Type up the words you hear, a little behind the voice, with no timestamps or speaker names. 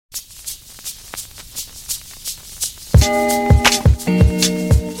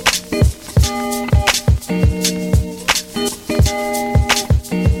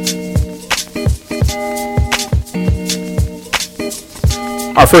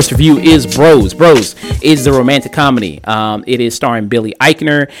Our first review is Bros. Bros is the romantic comedy. It is starring Billy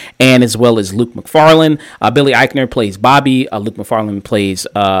Eichner and as well as Luke Macfarlane. Billy Eichner plays Bobby. Luke Macfarlane plays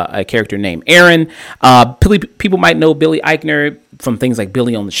a character named Aaron. People might know Billy Eichner from things like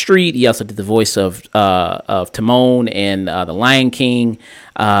Billy on the Street. He also did the voice of Timon and The Lion King.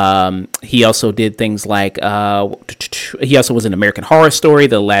 He also did things like he also was in American Horror Story,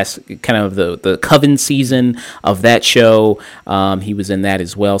 the last kind of the Coven season of that show. He was in that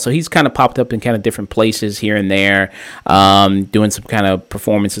as well. So he's kind of popped up in kind of different places here and there, doing some kind of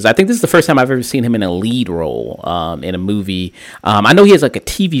performances. I think this is the first time I've ever seen him in a lead role in a movie. I know he has like a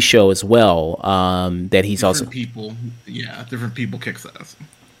TV show as well that he's different different people kicks ass.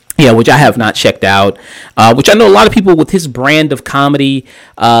 Yeah, which I have not checked out, which I know a lot of people with his brand of comedy,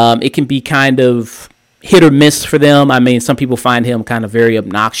 it can be kind of hit or miss for them. I mean, some people find him kind of very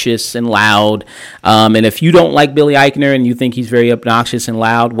obnoxious and loud. And if you don't like Billy Eichner and you think he's very obnoxious and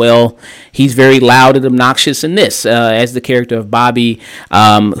loud, well, he's very loud and obnoxious in this, as the character of Bobby,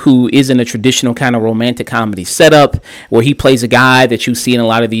 who is in a traditional kind of romantic comedy setup where he plays a guy that you see in a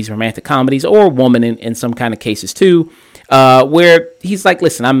lot of these romantic comedies, or a woman in some kind of cases too. Where he's like,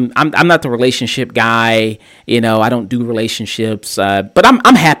 listen, I'm not the relationship guy, I don't do relationships, but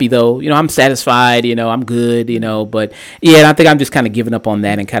I'm happy though, I'm satisfied, I'm good, but yeah, I think I'm just kind of giving up on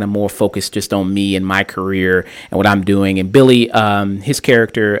that and kind of more focused just on me and my career and what I'm doing. And Billy, his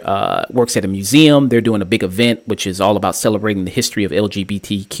character, works at a museum. They're doing a big event, which is all about celebrating the history of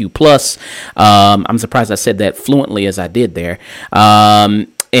LGBTQ+. I'm surprised I said that fluently as I did there. And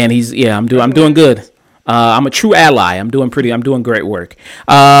I'm doing good. I'm a true ally. I'm doing great work.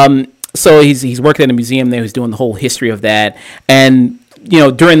 So he's working at a museum there. He's doing the whole history of that. And,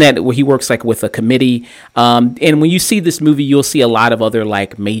 during that, he works like with a committee. And when you see this movie, you'll see a lot of other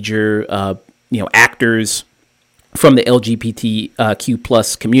like major, actors from the LGBTQ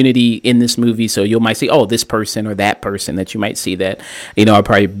plus community in this movie. So you might see, this person or that person that you might see that, are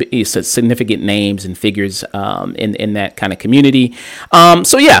probably significant names and figures in that kind of community.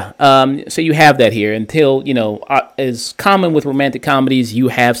 So you have that here until, as common with romantic comedies, you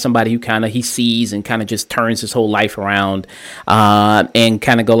have somebody who he sees and kind of just turns his whole life around and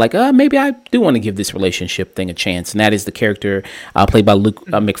kind of go like, maybe I do want to give this relationship thing a chance. And that is the character played by Luke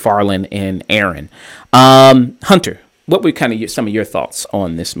Macfarlane and Aaron. Hunter, what were kind of some of your thoughts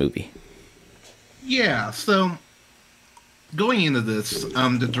on this movie? Yeah, so going into this,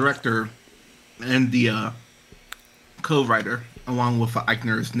 the director and the co-writer, along with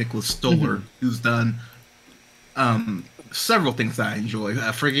Eichner's Nicholas Stoller, who's done several things that I enjoy.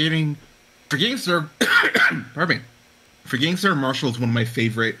 Forgetting Sir, pardon me, Forgetting Sarah Marshall is one of my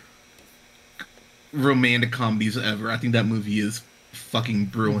favorite romantic comedies ever. I think that movie is fucking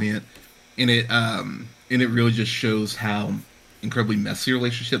brilliant. And it really just shows how incredibly messy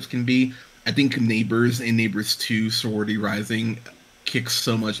relationships can be. I think Neighbors and Neighbors 2 Sorority Rising kicks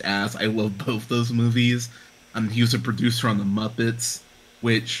so much ass. I love both those movies. He was a producer on The Muppets,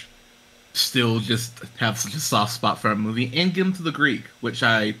 which still just have such a soft spot for that movie. And Get Him to the Greek, which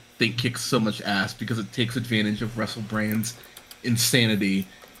I think kicks so much ass because it takes advantage of Russell Brand's insanity.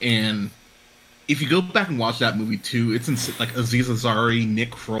 And if you go back and watch that movie too, it's like Aziz Ansari,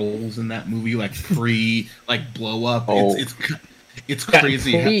 Nick Kroll's in that movie, like pre blow up. It's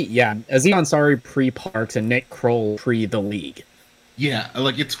crazy. Aziz Ansari pre Parks and Nick Kroll pre The League. Yeah,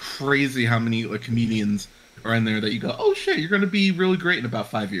 like it's crazy how many comedians are in there that you go, oh shit, you're gonna be really great in about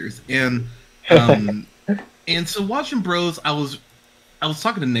 5 years. And and so watching Bros, I was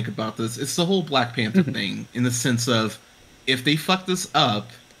talking to Nick about this. It's the whole Black Panther thing in the sense of if they fuck this up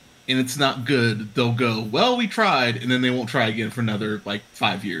and it's not good, they'll go, well, we tried, and then they won't try again for another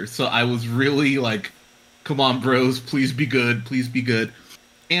 5 years. So I was really like, come on, Bros, please be good, please be good.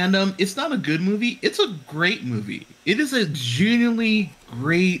 And it's not a good movie, it's a great movie. It is a genuinely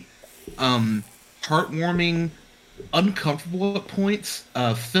great, heartwarming, uncomfortable at points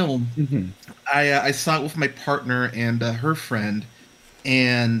film. I saw it with my partner and her friend,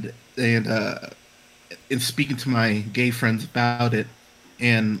 and in speaking to my gay friends about it,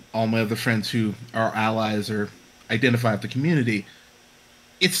 and all my other friends who are allies or identify with the community,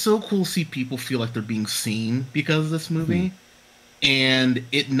 it's so cool to see people feel like they're being seen because of this movie, and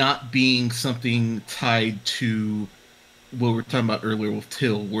it not being something tied to what we were talking about earlier with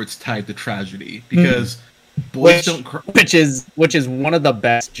Till, where it's tied to tragedy. Because boys don't cry. Which is one of the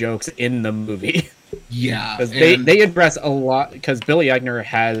best jokes in the movie. Yeah. Because they address a lot, because Billy Eichner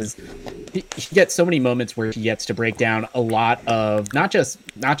has he gets so many moments where he gets to break down a lot of not just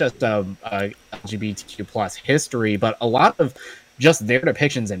LGBTQ plus history, but a lot of just their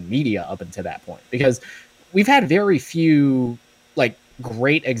depictions in media up until that point. Because we've had very few like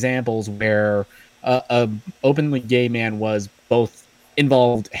great examples where a openly gay man was both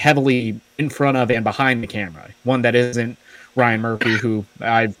involved heavily in front of and behind the camera. One that isn't Ryan Murphy, who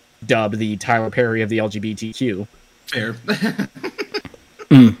I've dubbed the Tyler Perry of the LGBTQ. Fair.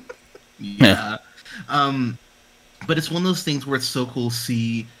 Mm. Yeah. But it's one of those things where it's so cool to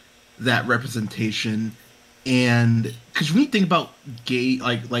see that representation. And because when you think about gay,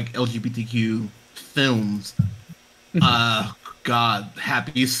 like LGBTQ films, God,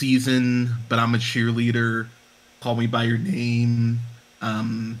 Happy Season, But I'm a Cheerleader, Call Me by Your Name,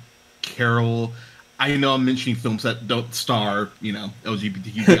 Carol. I know I'm mentioning films that don't star,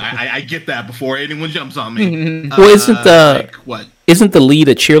 LGBTQ. I get that before anyone jumps on me. Well, isn't the lead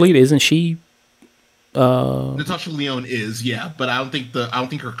a cheerleader? Isn't she? Natasha Lyonne is, yeah, but I don't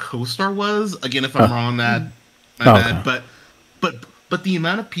think her co-star was. Again, if I'm wrong on that, my bad. But the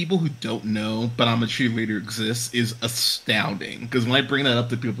amount of people who don't know But I'm a Cheerleader exists is astounding. Because when I bring that up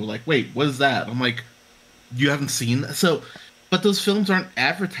to people, they're like, "Wait, what is that?" I'm like, "You haven't seen that?" So. But those films aren't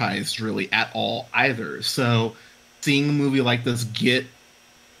advertised really at all either. So seeing a movie like this get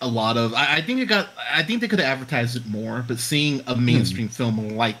a lot of, I think they could have advertised it more. But seeing a mainstream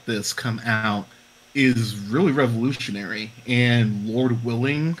film like this come out is really revolutionary. And Lord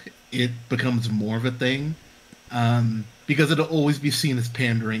willing, it becomes more of a thing because it'll always be seen as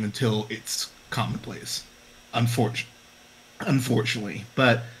pandering until it's commonplace. Unfortunately,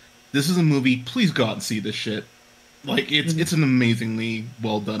 but this is a movie. Please go out and see this shit. Like, it's an amazingly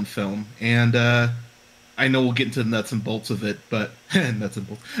well done film, and I know we'll get into the nuts and bolts of it, but nuts and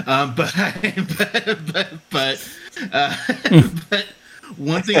bolts. But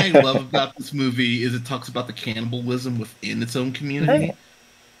one thing I love about this movie is it talks about the cannibalism within its own community,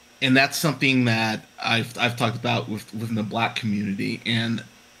 and that's something that I've talked about within the Black community, and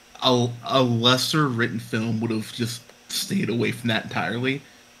a lesser written film would have just stayed away from that entirely.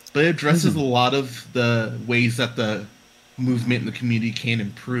 But it addresses a lot of the ways that the movement and the community can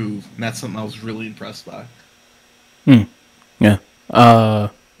improve, and that's something I was really impressed by. Yeah.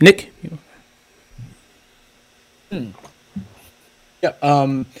 Nick?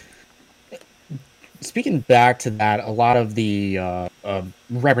 Yeah. Speaking back to that, a lot of the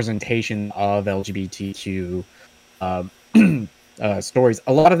representation of LGBTQ stories,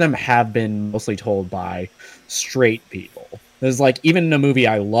 a lot of them have been mostly told by straight people. There's like, even in a movie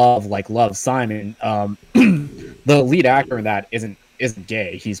I love, like Love, Simon, the lead actor in that isn't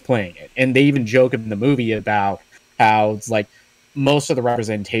gay. He's playing it. And they even joke in the movie about how it's like most of the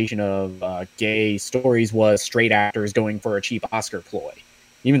representation of gay stories was straight actors going for a cheap Oscar ploy.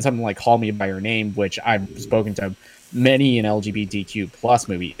 Even something like Call Me by Your Name, which I've spoken to many in LGBTQ plus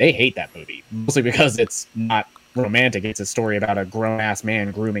movie, they hate that movie. Mostly because it's not romantic. It's a story about a grown-ass man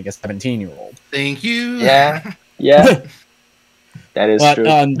grooming a 17-year-old. Thank you. Yeah. That is true.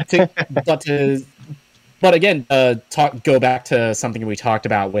 But again, go back to something we talked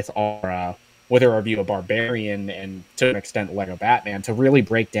about with our review of Barbarian and to an extent Lego Batman. To really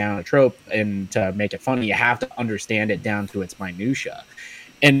break down a trope and to make it funny, you have to understand it down to its minutia.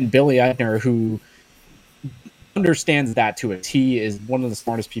 And Billy Eichner, who understands that to a T, is one of the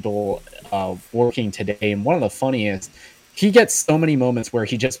smartest people working today, and one of the funniest. He gets so many moments where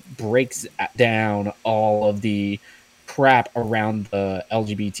he just breaks down all of the crap around the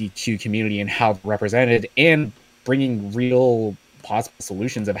LGBTQ community and how it's represented, and bringing real possible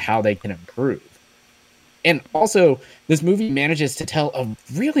solutions of how they can improve. And also, this movie manages to tell a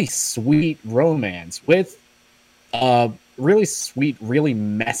really sweet romance with a really sweet, really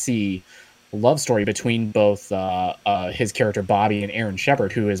messy love story between both his character Bobby and Aaron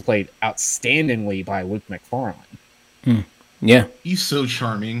Shepard, who is played outstandingly by Luke Macfarlane. Yeah. He's so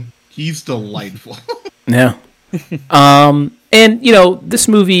charming. He's delightful. Yeah. And this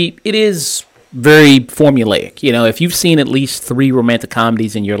movie, it is very formulaic. If you've seen at least 3 romantic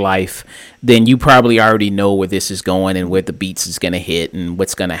comedies in your life, then you probably already know where this is going and where the beats is going to hit and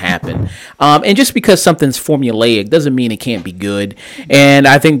what's going to happen. And just because something's formulaic doesn't mean it can't be good. And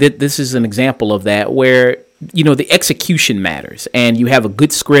I think that this is an example of that, where the execution matters, and you have a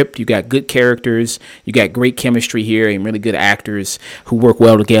good script, you got good characters, you got great chemistry here, and really good actors who work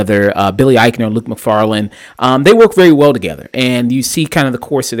well together. Billy Eichner and Luke Macfarlane, they work very well together, and you see kind of the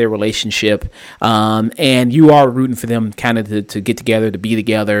course of their relationship, and you are rooting for them kind of to get together, to be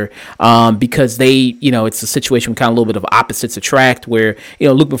together, because they, it's a situation where kind of a little bit of opposites attract, where,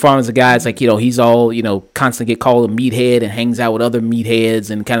 Luke Macfarlane's a guy, it's like, he's all, constantly get called a meathead and hangs out with other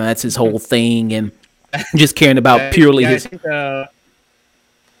meatheads, and kind of that's his whole thing, and just caring about purely his. I think,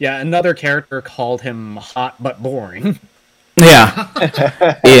 another character called him hot but boring. Yeah,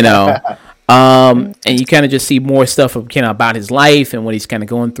 and you kind of just see more stuff of about his life and what he's kind of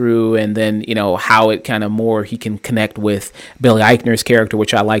going through, and then how it kind of more he can connect with Billy Eichner's character,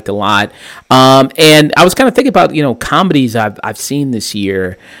 which I liked a lot. And I was kind of thinking about comedies I've seen this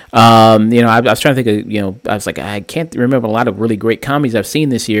year. I was trying to think of I was like, I can't remember a lot of really great comedies I've seen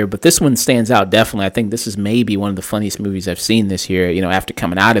this year, but this one stands out definitely. I think this is maybe one of the funniest movies I've seen this year. After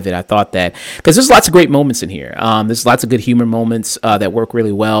coming out of it, I thought that, because there's lots of great moments in here. There's lots of good humor moments that work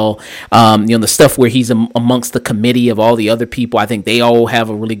really well. The stuff where he's amongst the committee of all the other people, I think they all have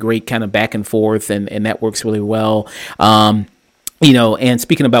a really great kind of back and forth, and that works really well. And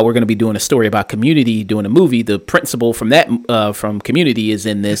speaking about, we're going to be doing a story about Community, doing a movie. The principal from that from Community is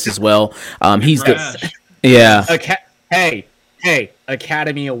in this as well. He's Hey,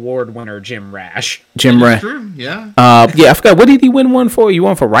 Academy Award winner Jim Rash. Jim Rash. Yeah. I forgot, what did he win one for? You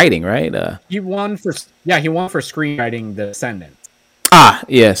won for writing, right? He won for screenwriting The Descendants.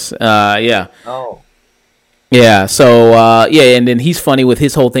 Yes. Yeah. Oh. Yeah. So, and then he's funny with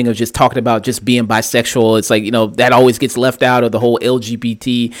his whole thing of just talking about just being bisexual. It's like, that always gets left out of the whole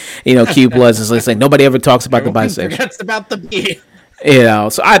LGBT, Q plus. It's like nobody ever talks about the bisexual. Forgets about the B.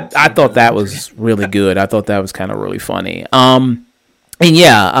 So I thought that was really good. I thought that was kind of really funny. And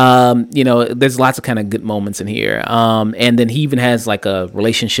there's lots of kind of good moments in here. And then he even has like a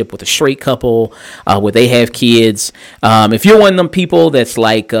relationship with a straight couple where they have kids. If you're one of them people that's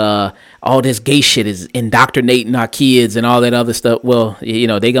like, all this gay shit is indoctrinating our kids and all that other stuff, well,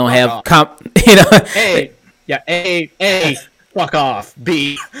 they gonna have A, fuck off.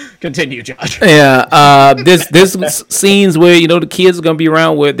 B, continue, Josh. Yeah, there's scenes where the kids are gonna be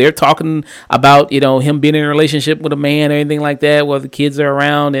around where they're talking about him being in a relationship with a man or anything like that, where the kids are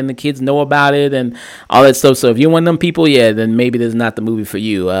around and the kids know about it and all that stuff. So if you're one of them people, then maybe this is not the movie for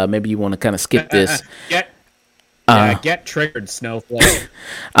you. Maybe you want to kind of skip this. Get triggered, Snowflake.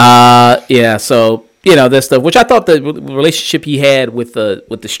 So this stuff, which I thought the relationship he had with the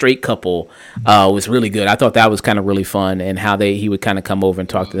straight couple was really good. I thought that was kind of really fun, and how he would kind of come over and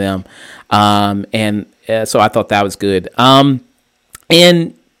talk to them, so I thought that was good.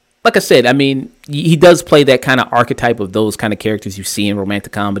 And like I said, I mean, he does play that kind of archetype of those kind of characters you see in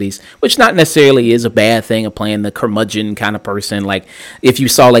romantic comedies, which not necessarily is a bad thing, of playing the curmudgeon kind of person. Like if you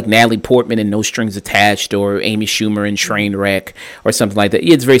saw like Natalie Portman in No Strings Attached, or Amy Schumer in Trainwreck, or something like that.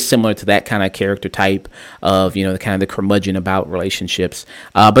 It's very similar to that kind of character type of, the kind of the curmudgeon about relationships.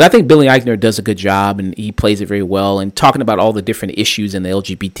 But I think Billy Eichner does a good job, and he plays it very well, and talking about all the different issues in the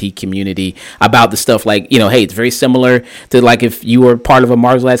LGBT community, about the stuff like, hey, it's very similar to like if you were part of a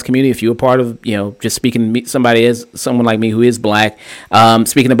marginalized community, if you were part of, just speaking to someone like me who is black,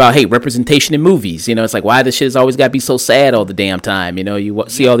 speaking about, hey, representation in movies. It's like, why this shit has always got to be so sad all the damn time. You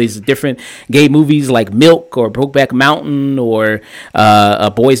see all these different gay movies like Milk or Brokeback Mountain or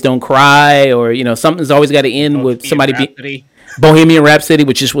Boys Don't Cry, or something's always got to end with somebody being Bohemian Rhapsody,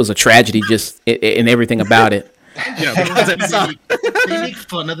 which just was a tragedy, just in everything about it. They make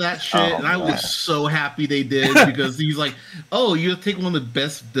fun of that shit, and I was so happy they did, because he's like, "Oh, you take one of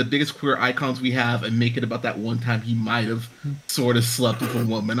the biggest queer icons we have, and make it about that one time he might have sort of slept with a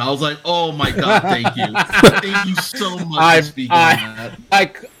woman." I was like, "Oh my god, thank you, thank you so much for speaking on that."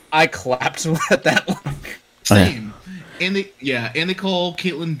 I clapped at that one. Same. And they call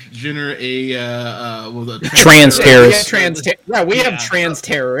Caitlyn Jenner a trans terrorist. We have trans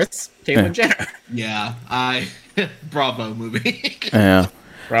terrorists. Caitlyn Jenner. Yeah, bravo movie. Yeah,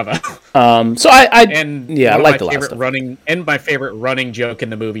 bravo. So I like the last running. And my favorite running joke in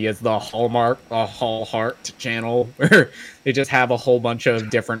the movie is the Hallmark channel, where they just have a whole bunch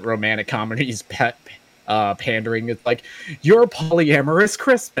of different romantic comedies pandering. It's like, your polyamorous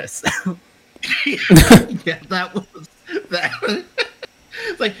Christmas. Yeah, that was that.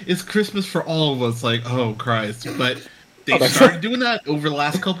 It's like, it's Christmas for all of us. Like, oh Christ! But they started doing that over the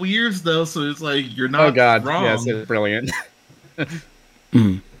last couple years, though. So it's like, you're not wrong. Yes, it's brilliant.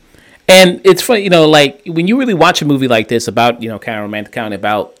 And And it's funny, like when you really watch a movie like this about, kind of romantic comedy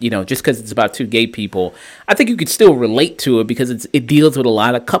about, just because it's about two gay people, I think you could still relate to it because it deals with a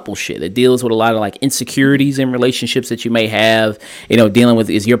lot of couple shit. It deals with a lot of like insecurities in relationships that you may have, dealing with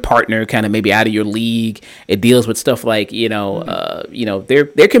is your partner kind of maybe out of your league. It deals with stuff like, there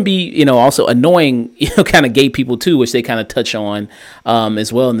can be, also annoying, kind of gay people too, which they kind of touch on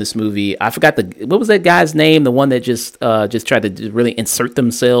as well in this movie. I forgot what was that guy's name? The one that just tried to really insert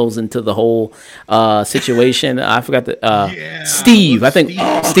themselves into the whole situation. I forgot Steve. I think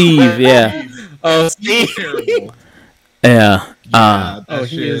Steve. Yeah. Oh, Steve. Yeah.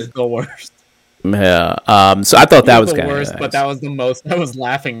 He is the worst. Yeah. So I thought that was the kind of worst, but that was the most. I was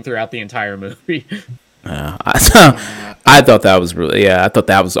laughing throughout the entire movie. I thought that was really. Yeah, I thought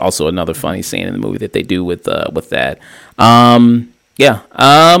that was also another funny scene in the movie that they do with that. Yeah.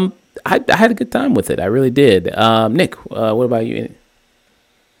 I had a good time with it. I really did. Nick, what about you?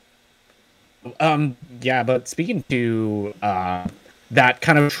 Yeah, but speaking to that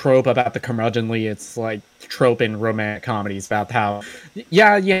kind of trope about the curmudgeonly, it's like trope in romantic comedies about how, you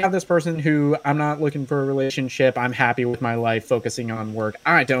have this person who I'm not looking for a relationship. I'm happy with my life, focusing on work.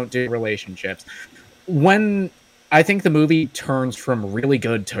 I don't do relationships. When I think the movie turns from really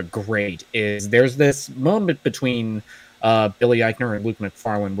good to great is there's this moment between Billy Eichner and Luke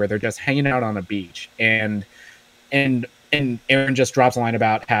Macfarlane where they're just hanging out on a beach and Aaron just drops a line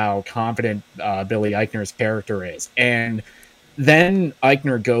about how confident Billy Eichner's character is. And then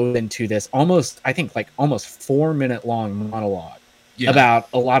Eichner goes into this almost 4-minute long monologue about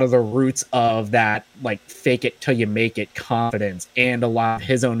a lot of the roots of that, like, fake it till you make it confidence and a lot of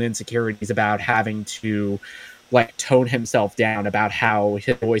his own insecurities about having to, like, tone himself down about how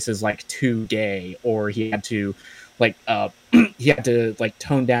his voice is, like, too gay, or he had to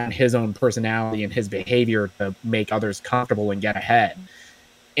tone down his own personality and his behavior to make others comfortable and get ahead.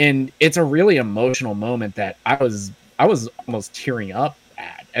 And it's a really emotional moment that I was almost tearing up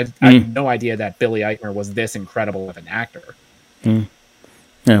at. And I had no idea that Billy Eichner was this incredible of an actor.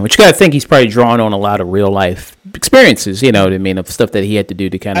 Yeah, which you got to think he's probably drawn on a lot of real life experiences, you know what I mean, of stuff that he had to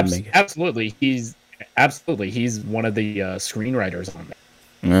do to kind of make it. Absolutely. He's one of the screenwriters on that.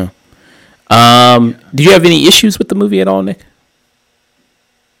 Yeah. Did you have any issues with the movie at all, Nick?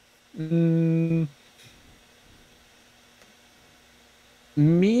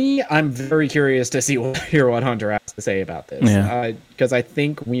 Me, I'm very curious to hear what Hunter has to say about this. Yeah. Because I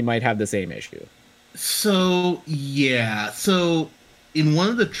think we might have the same issue. So in one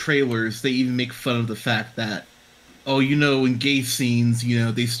of the trailers, they even make fun of the fact that, in gay scenes,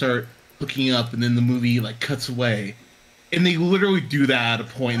 they start hooking up and then the movie, like, cuts away. And they literally do that at a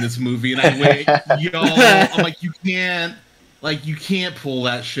point in this movie. And I went, I'm like, you can't pull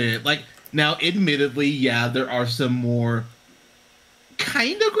that shit. Like, now, admittedly, there are some more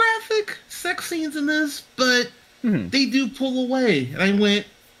kind of graphic sex scenes in this, but they do pull away. And I went,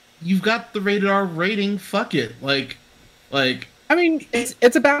 you've got the rated R rating, fuck it. Like, I mean,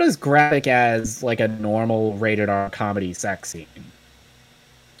 it's about as graphic as, like, a normal rated R comedy sex scene.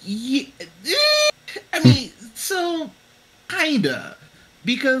 Yeah, I mean, so kinda,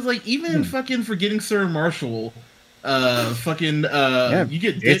 because, like, even fucking Forgetting Sarah Marshall, you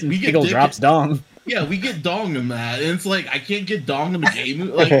get Jason drops dong. Yeah, we get dong in that, and it's like I can't get dong in a gay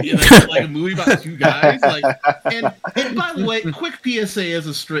movie, like like a movie about two guys. Like, and by the way, quick PSA as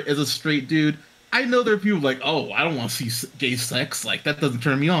a straight dude, I know there are people like, oh, I don't want to see gay sex, like that doesn't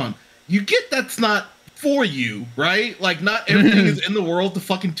turn me on. You get that's not for you, right? Like, not everything is in the world to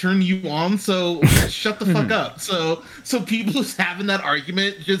fucking turn you on, so shut the fuck up. So people just having that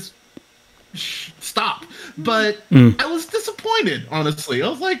argument, just stop. But I was disappointed, honestly. I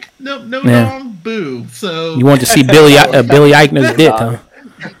was like, no dong, boo. So you want to see Billy Eichner's dick, huh?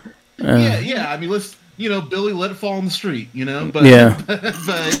 Yeah. I mean, let's Billy let it fall on the street, But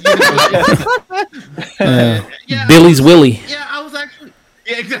but Billy's Willie. Yeah, I was actually.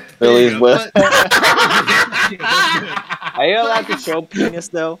 Yeah, exactly. Billy's Willie. Are you allowed to show penis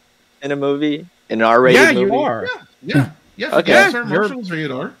though in a movie, in an R-rated movie? Yeah, you are. Yeah. Okay. Yeah, Sarah Marshall's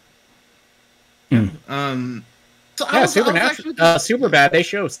rated R. So Superbad, they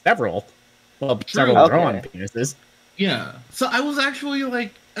show several drawn penises. Yeah. So I was actually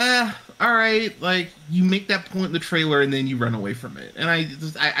like, all right, like, you make that point in the trailer and then you run away from it. And I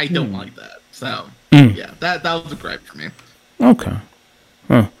don't like that. So yeah, that was a gripe for me. Okay.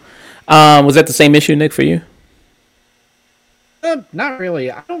 Huh. Was that the same issue, Nick, for you? Not really.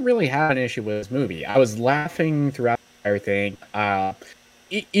 I don't really have an issue with this movie. I was laughing throughout the entire thing.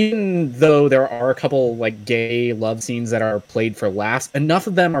 Even though there are a couple, like, gay love scenes that are played for laughs, enough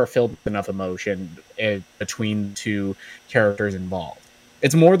of them are filled with enough emotion between two characters involved.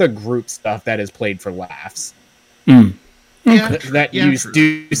 It's more the group stuff that is played for laughs. Mm. That you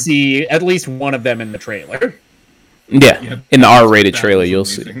do see at least one of them in the trailer. Yeah, in the R-rated trailer, you'll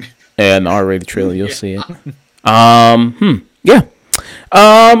see. Yeah, in the R-rated trailer, you'll see it. Yeah.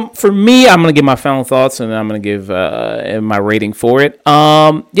 For me, I'm gonna give my final thoughts, and then I'm gonna give my rating for it.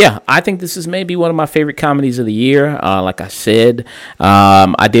 Yeah, I think this is maybe one of my favorite comedies of the year. Like I said,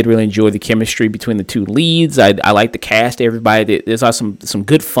 I did really enjoy the chemistry between the two leads. I like the cast. Everybody, there's some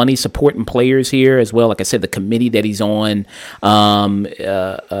good, funny supporting players here as well. Like I said, the committee that he's on, for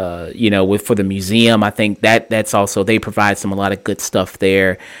the museum, I think that's also, they provide a lot of good stuff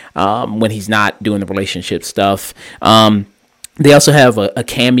there when he's not doing the relationship stuff. They also have a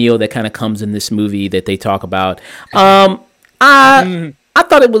cameo that kind of comes in this movie that they talk about. I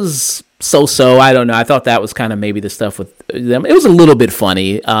thought it was so. I don't know. I thought that was kind of maybe the stuff with them. It was a little bit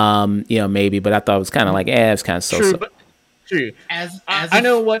funny, maybe, but I thought it was kind of like, it's kind of so. True. I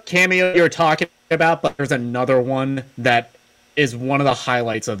know what cameo you're talking about, but there's another one that is one of the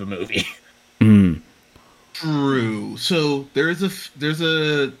highlights of the movie. True. So there's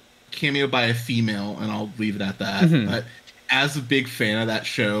a cameo by a female, and I'll leave it at that. But as a big fan of that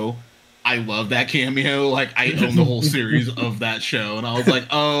show, I love that cameo. Like, I own the whole series of that show, and I was like,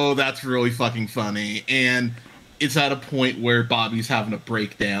 oh, that's really fucking funny. And it's at a point where Bobby's having a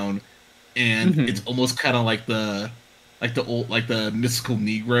breakdown, and it's almost kind of like the mystical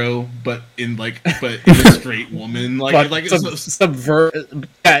Negro, but in a straight woman. Subvert.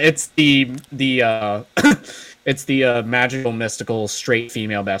 Yeah, it's the it's the magical, mystical, straight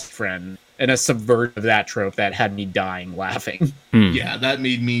female best friend. And a subvert of that trope that had me dying laughing. Yeah, that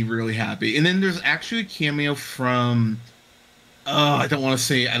made me really happy. And then there's actually a cameo from I don't want to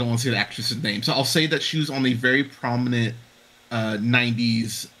say the actress's name. So I'll say that she was on a very prominent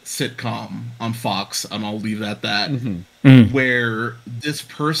 90s sitcom on Fox, and I'll leave it at that. Where this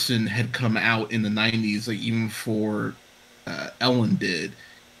person had come out in the 90s, like even before Ellen did.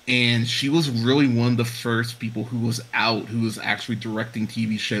 And she was really one of the first people who was actually directing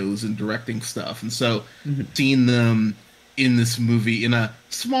TV shows and directing stuff. And so seeing them in this movie in a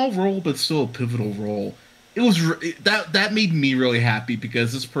small role, but still a pivotal role, that made me really happy,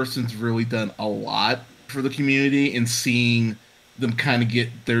 because this person's really done a lot for the community, and seeing them kind of get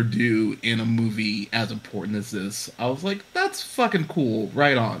their due in a movie as important as this, I was like, that's fucking cool.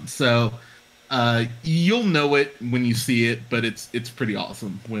 Right on. So you'll know it when you see it, but it's pretty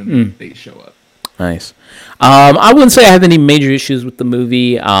awesome when they show up. Nice. I wouldn't say I have any major issues with the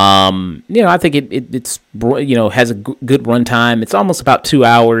movie. I think it's has a good runtime. It's almost about 2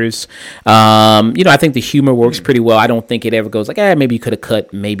 hours. I think the humor works pretty well. I don't think it ever goes like, maybe you could have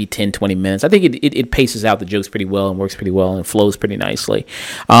cut maybe 10, 20 minutes. I think it paces out the jokes pretty well and works pretty well and flows pretty nicely.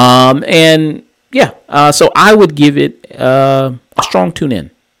 So I would give it a strong tune in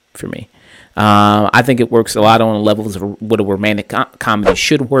for me. I think it works a lot on levels of what a romantic comedy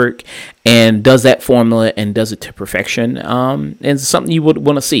should work, and does that formula and does it to perfection. And it's something you would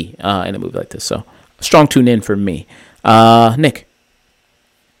want to see in a movie like this. So, strong tune in for me. Nick?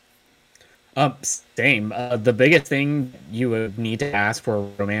 Same. The biggest thing you would need to ask for a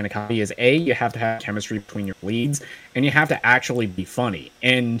romantic comedy is you have to have chemistry between your leads, and you have to actually be funny.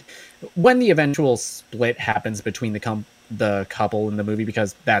 And when the eventual split happens between the couple in the movie,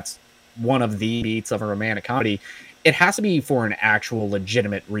 because that's one of the beats of a romantic comedy, it has to be for an actual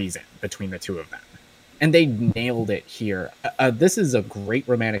legitimate reason between the two of them, and they nailed it here. This is a great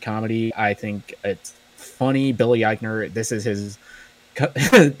romantic comedy. I think it's funny. Billy Eichner, this is his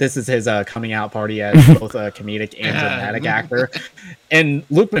coming out party as both a comedic and dramatic actor. And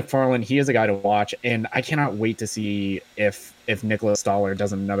Luke Macfarlane, he is a guy to watch, and I cannot wait to see if Nicholas Stoller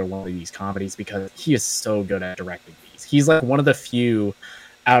does another one of these comedies, because he is so good at directing these. He's like one of the few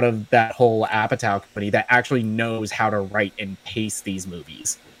out of that whole Apatow company that actually knows how to write and pace these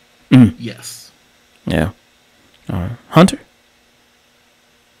movies. Yes. Yeah. Hunter?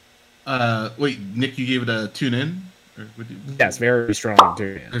 Wait, Nick, you gave it a tune in? Yes, very strong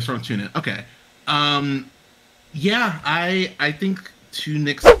tune in. Very strong tune in. Okay. Yeah, I think to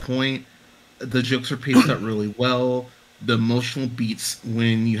Nick's point, the jokes are paced out really well. The emotional beats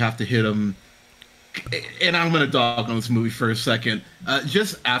when you have to hit them. And I'm going to dog on this movie for a second.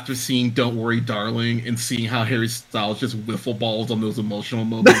 Just after seeing Don't Worry, Darling, and seeing how Harry Styles just wiffle balls on those emotional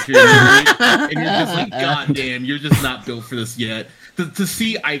moments here, and you're just like, God damn, you're just not built for this yet. To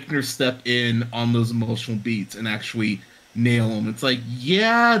see Eichner step in on those emotional beats and actually nail them, it's like,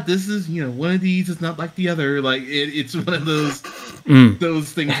 yeah, this is, one of these is not like the other. Like, it's one of those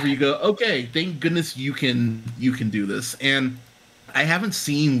things where you go, okay, thank goodness you can do this. And I haven't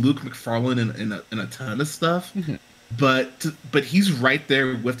seen Luke Macfarlane in a ton of stuff, but he's right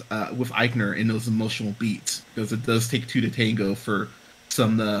there with Eichner in those emotional beats, because it does take two to tango for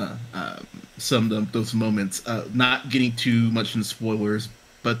some of those moments. Not getting too much into spoilers,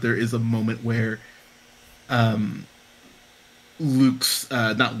 but there is a moment where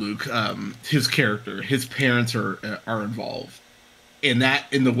his character, his parents are involved, and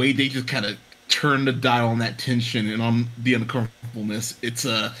the way they just kind of turn the dial on that tension and on the uncomfortableness, it's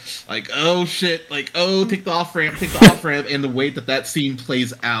like, oh shit, like, oh, take the off ramp, and the way that scene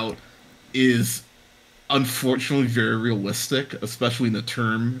plays out is unfortunately very realistic, especially in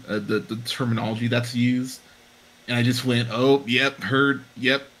the terminology that's used. And I just went, oh, heard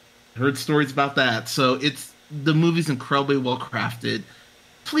stories about that. So the movie's incredibly well crafted.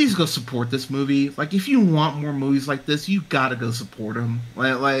 Please go support this movie. Like, if you want more movies like this, you gotta go support them.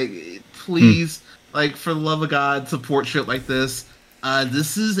 Like please, like, for the love of God, support shit like this.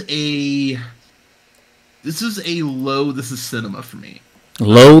 This is low. This is cinema for me.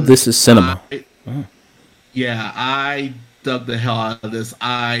 This is cinema. Yeah, I dug the hell out of this.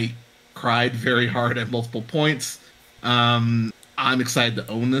 I cried very hard at multiple points. I'm excited to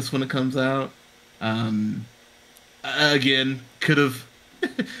own this when it comes out. Again, could have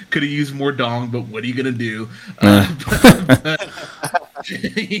used more dong, but what are you gonna do? But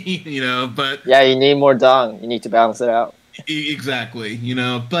yeah, you need more dong. You need to balance it out. Exactly,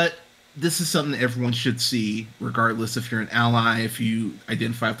 but this is something that everyone should see, regardless if you're an ally, if you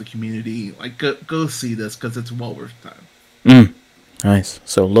identify with the community. Like, go see this, because it's well worth time. Nice.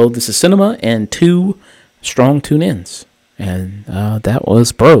 So, This is cinema, and 2 strong tune-ins. And that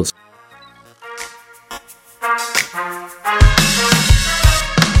was Bros.